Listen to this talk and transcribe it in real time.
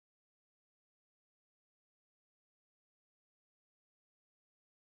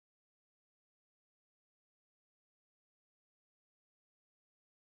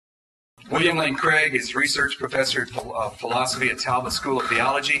William Lane Craig is research professor of philosophy at Talbot School of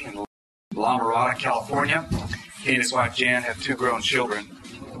Theology in La Mirada, California. He and his wife Jan have 2 grown children.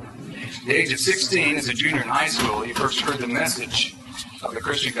 At the age of 16, as a junior in high school, he first heard the message of the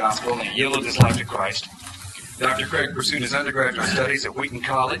Christian gospel and he yielded his life to Christ. Dr. Craig pursued his undergraduate studies at Wheaton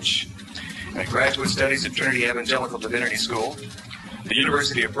College and graduate studies at Trinity Evangelical Divinity School, the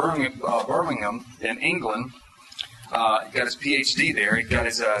University of Birmingham in England. He got his PhD there. He got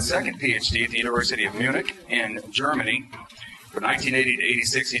his second PhD at the University of Munich in Germany. From 1980 to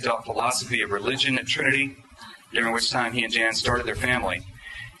 86, he taught philosophy of religion at Trinity, during which time he and Jan started their family.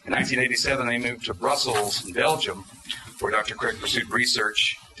 In 1987, they moved to Brussels, Belgium, where Dr. Craig pursued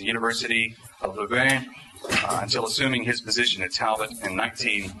research at the University of Louvain until assuming his position at Talbot in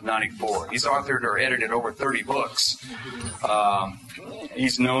 1994. He's authored or edited over 30 books.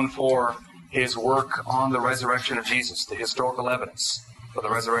 He's known for his work on the resurrection of Jesus, the historical evidence for the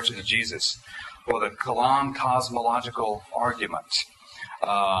resurrection of Jesus, or the Kalam cosmological argument,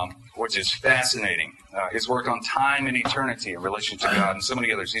 which is fascinating. His work on time and eternity in relation to God, and so many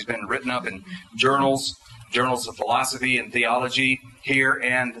others. He's been written up in journals of philosophy and theology here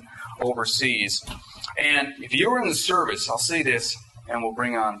and overseas. And if you were in the service, I'll say this, and we'll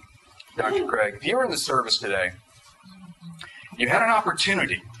bring on Dr. Craig. If you were in the service today, you had an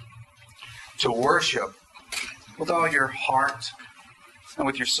opportunity to worship with all your heart and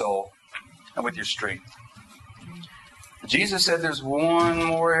with your soul and with your strength. Jesus said there's one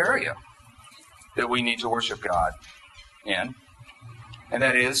more area that we need to worship God in, and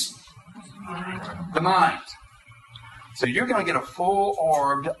that is the mind. So you're going to get a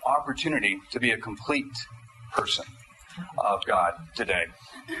full-orbed opportunity to be a complete person of God today.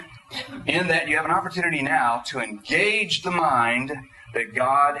 In that you have an opportunity now to engage the mind that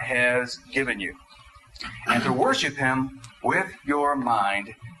God has given you and to worship Him with your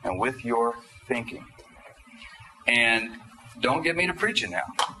mind and with your thinking. And don't get me to preaching now.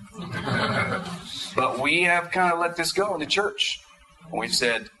 But we have kind of let this go in the church. We've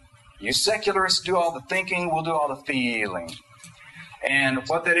said, you secularists do all the thinking, we'll do all the feeling. And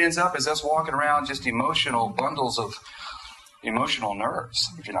what that ends up is us walking around just emotional bundles of emotional nerves,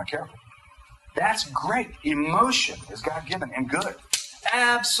 if you're not careful. That's great. Emotion is God-given and good.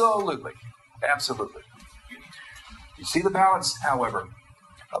 Absolutely. Absolutely. You see the balance, however,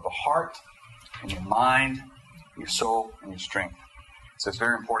 of the heart and your mind, your soul, and your strength. So it's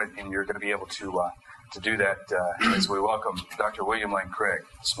very important, and you're going to be able to do that as we welcome Dr. William Lane Craig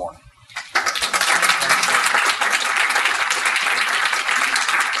this morning.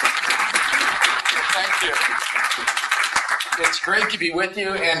 Thank you. It's great to be with you.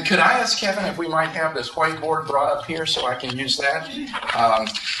 And could I ask Kevin if we might have this whiteboard brought up here so I can use that?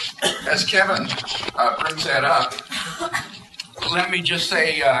 As Kevin brings that up, let me just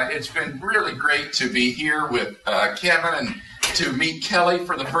say it's been really great to be here with Kevin and to meet Kelly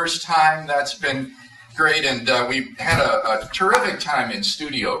for the first time. That's been great. And we've had a terrific time in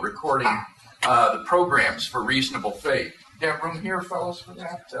studio recording the programs for Reasonable Faith. Do you have room here, fellows, for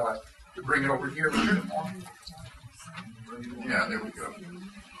that? To bring it over here? Yeah, there we go.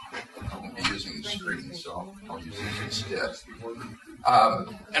 I won't be using the screen, so I'll use it instead.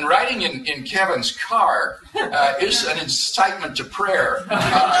 And riding in Kevin's car is an incitement to prayer.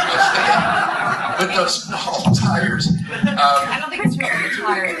 With those small tires. I don't think it's very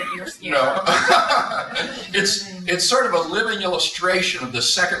tired if you're scared. No. It's sort of a living illustration of the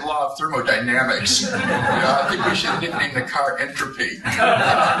second law of thermodynamics. I think we should nickname the car entropy.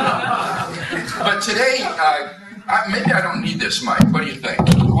 But today, maybe I don't need this mic. What do you think?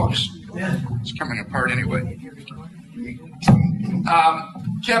 Oops. It's coming apart anyway.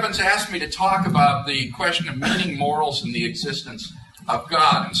 Kevin's asked me to talk about the question of meaning, morals, and the existence of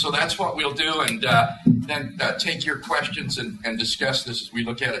God. And so that's what we'll do, and then take your questions and discuss this as we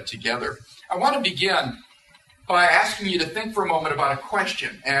look at it together. I want to begin by asking you to think for a moment about a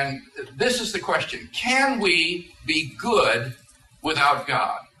question. And this is the question. Can we be good without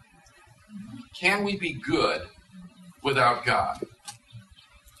God? Can we be good without God?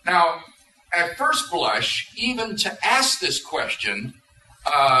 Now, at first blush, even to ask this question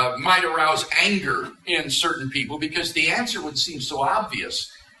might arouse anger in certain people because the answer would seem so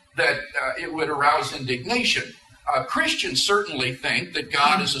obvious that it would arouse indignation. Christians certainly think that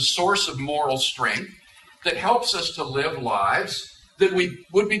God is a source of moral strength that helps us to live lives that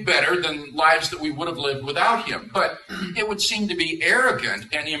would be better than lives that we would have lived without Him. But it would seem to be arrogant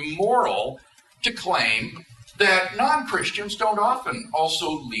and immoral to claim that non-Christians don't often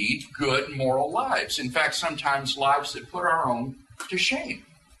also lead good moral lives. In fact, sometimes lives that put our own to shame.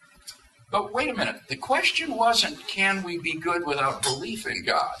 But wait a minute. The question wasn't, can we be good without belief in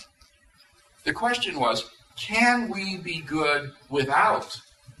God? The question was, can we be good without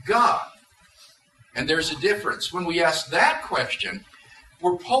God? And there's a difference. When we ask that question,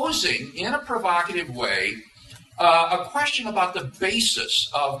 we're posing in a provocative way a question about the basis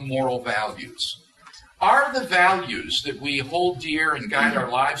of moral values. Are the values that we hold dear and guide our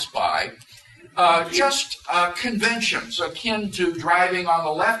lives by just conventions akin to driving on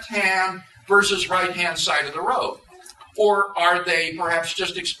the left-hand versus right-hand side of the road? Or are they perhaps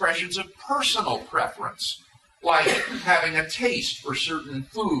just expressions of personal preference, like having a taste for certain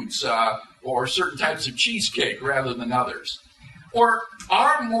foods or certain types of cheesecake rather than others? Or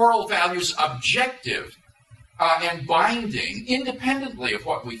are moral values objective and binding independently of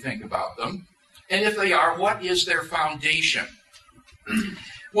what we think about them? And if they are, what is their foundation?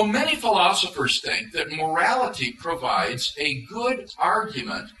 Well, many philosophers think that morality provides a good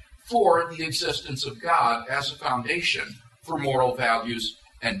argument for the existence of God as a foundation for moral values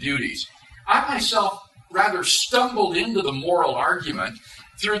and duties. I myself rather stumbled into the moral argument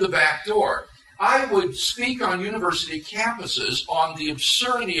through the back door. I would speak on university campuses on the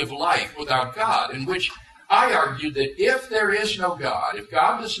absurdity of life without God, in which I argued that if there is no God, if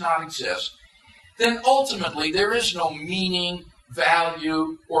God does not exist, then ultimately there is no meaning,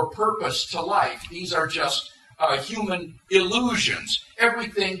 value, or purpose to life. These are just human illusions.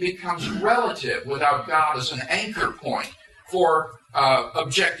 Everything becomes relative without God as an anchor point for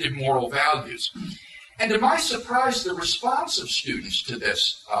objective moral values. And to my surprise, the response of students to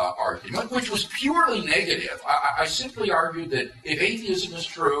this argument, which was purely negative, I simply argued that if atheism is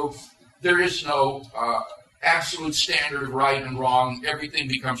true, there is no absolute standard of right and wrong. Everything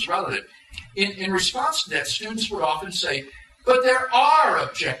becomes relative. In response to that, students would often say, but there are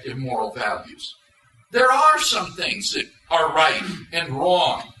objective moral values. There are some things that are right and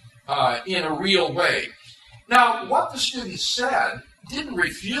wrong in a real way. Now, what the students said didn't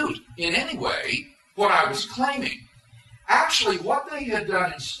refute in any way what I was claiming. Actually, what they had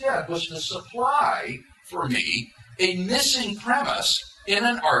done instead was to supply for me a missing premise in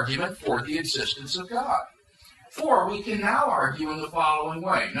an argument for the existence of God. For we can now argue in the following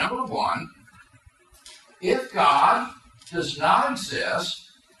way. Number one, if God does not exist,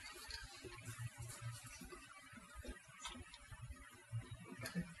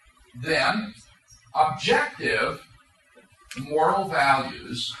 then objective moral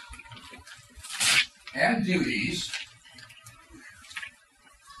values and duties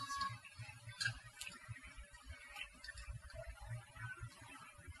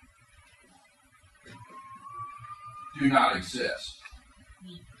do not exist.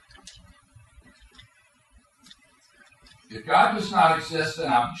 If God does not exist,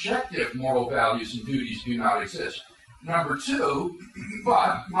 then objective moral values and duties do not exist. Number two,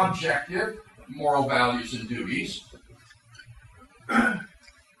 but objective moral values and duties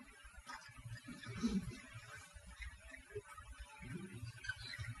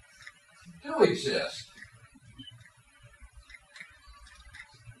do exist.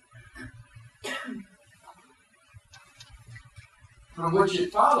 From which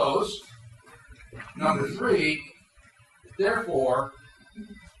it follows, number three, therefore,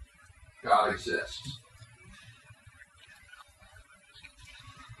 God exists.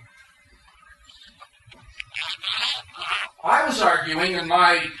 I was arguing in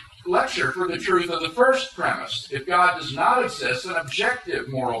my lecture for the truth of the first premise. If God does not exist, then objective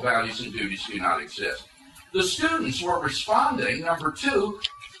moral values and duties do not exist. The students were responding, number two,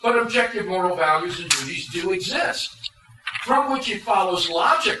 but objective moral values and duties do exist. From which it follows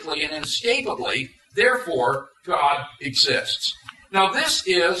logically and inescapably, therefore, God exists. Now, this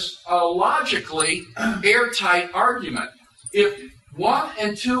is a logically airtight argument. If 1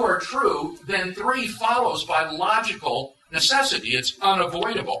 and 2 are true, then 3 follows by logical necessity. It's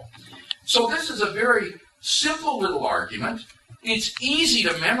unavoidable. So this is a very simple little argument. It's easy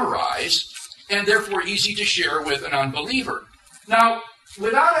to memorize, and therefore easy to share with an unbeliever. Now,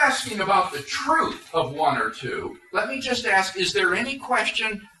 without asking about the truth of 1 or 2, let me just ask, is there any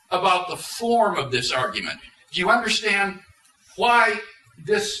question about the form of this argument? Do you understand why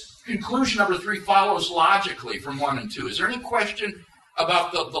this conclusion number 3 follows logically from 1 and 2? Is there any question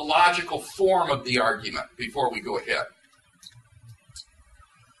about the logical form of the argument before we go ahead?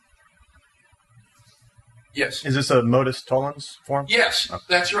 Yes? Is this a modus tollens form? Yes,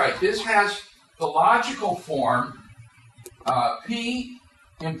 that's right. This has the logical form P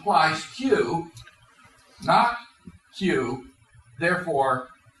implies Q, not Q, therefore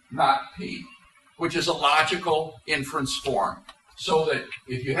not P, which is a logical inference form. So that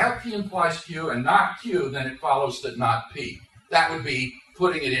if you have P implies Q and not Q, then it follows that not P. That would be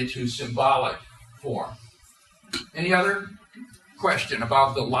putting it into symbolic form. Any other question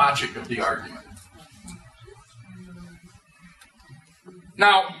about the logic of the argument.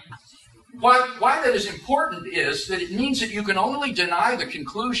 Now, why that is important is that it means that you can only deny the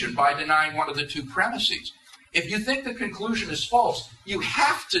conclusion by denying one of the two premises. If you think the conclusion is false, you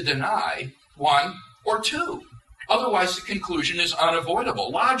have to deny one or two. Otherwise, the conclusion is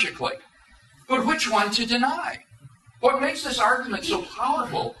unavoidable, logically. But which one to deny? What makes this argument so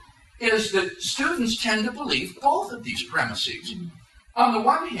powerful is that students tend to believe both of these premises. On the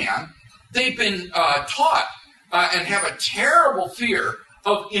one hand, they've been taught and have a terrible fear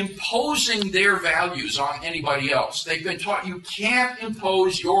of imposing their values on anybody else. They've been taught you can't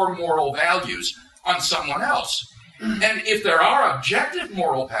impose your moral values on someone else. And if there are objective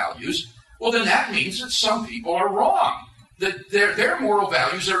moral values, well, then that means that some people are wrong, that their moral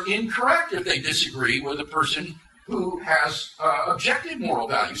values are incorrect if they disagree with a person who has objective moral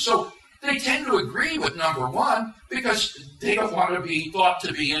values. So they tend to agree with number one because they don't want to be thought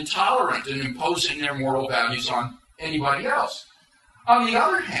to be intolerant and imposing their moral values on anybody else. On the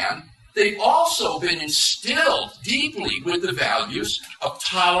other hand, they've also been instilled deeply with the values of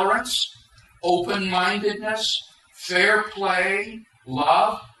tolerance, open-mindedness, fair play,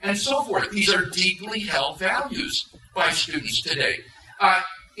 love, and so forth. These are deeply held values by students today.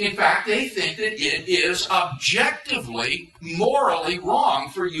 In fact, they think that it is objectively, morally wrong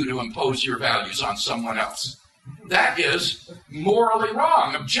for you to impose your values on someone else. That is morally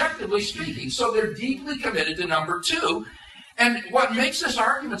wrong, objectively speaking. So they're deeply committed to number two. And what makes this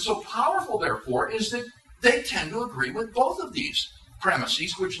argument so powerful, therefore, is that they tend to agree with both of these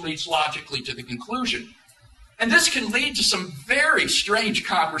premises, which leads logically to the conclusion. And this can lead to some very strange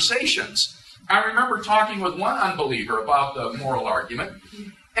conversations. I remember talking with one unbeliever about the moral argument,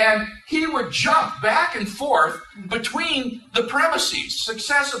 and he would jump back and forth between the premises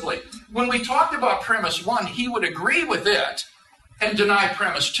successively. When we talked about premise one, he would agree with it and deny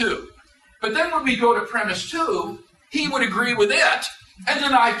premise two. But then when we go to premise two, he would agree with it and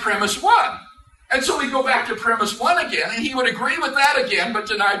deny premise one. And so we go back to premise one again, and he would agree with that again, but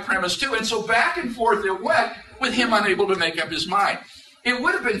deny premise two. And so back and forth it went, with him unable to make up his mind. It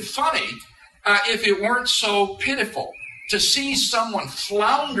would have been funny if it weren't so pitiful to see someone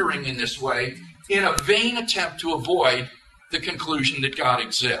floundering in this way in a vain attempt to avoid the conclusion that God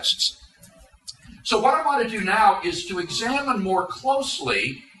exists. So what I want to do now is to examine more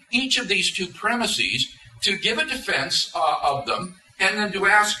closely each of these two premises, to give a defense of them, and then to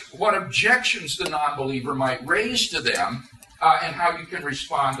ask what objections the non-believer might raise to them and how you can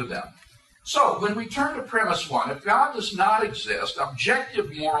respond to them. So when we turn to premise one, if God does not exist,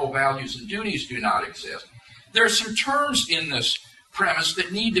 objective moral values and duties do not exist, there are some terms in this premise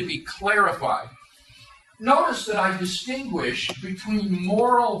that need to be clarified. Notice that I distinguish between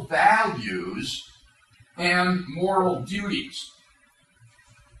moral values and moral duties.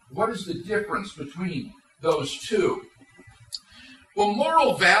 What is the difference between those two? Well,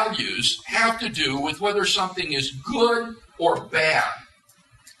 moral values have to do with whether something is good or bad.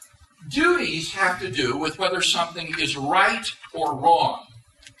 Duties have to do with whether something is right or wrong.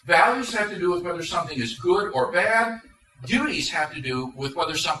 Values have to do with whether something is good or bad. Duties have to do with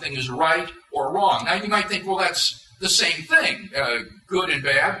whether something is right or wrong. Now, you might think, well, that's the same thing, good and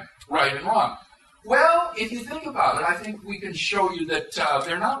bad, right and wrong. Well, if you think about it, I think we can show you that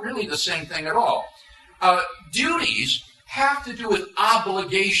they're not really the same thing at all. Duties have to do with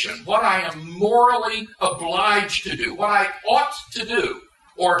obligation, what I am morally obliged to do, what I ought to do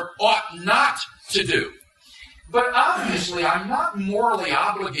or ought not to do. But obviously, I'm not morally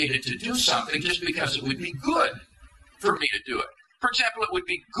obligated to do something just because it would be good for me to do it. For example, it would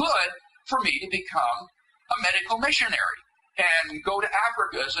be good for me to become a medical missionary and go to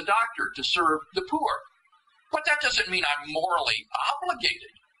Africa as a doctor to serve the poor. But that doesn't mean I'm morally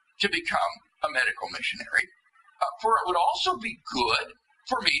obligated to become a medical missionary. For it would also be good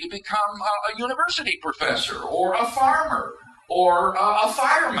for me to become a university professor or a farmer or a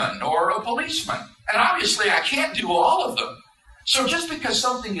fireman or a policeman. And obviously I can't do all of them. So just because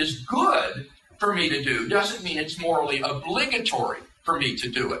something is good for me to do doesn't mean it's morally obligatory for me to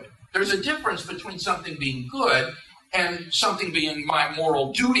do it. There's a difference between something being good and something being my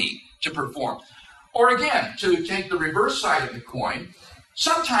moral duty to perform. Or again, to take the reverse side of the coin,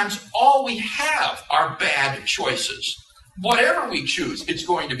 sometimes all we have are bad choices. Whatever we choose, it's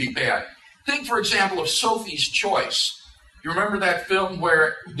going to be bad. Think, for example, of Sophie's Choice. You remember that film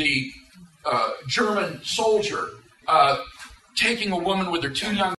where the German soldier taking a woman with her two young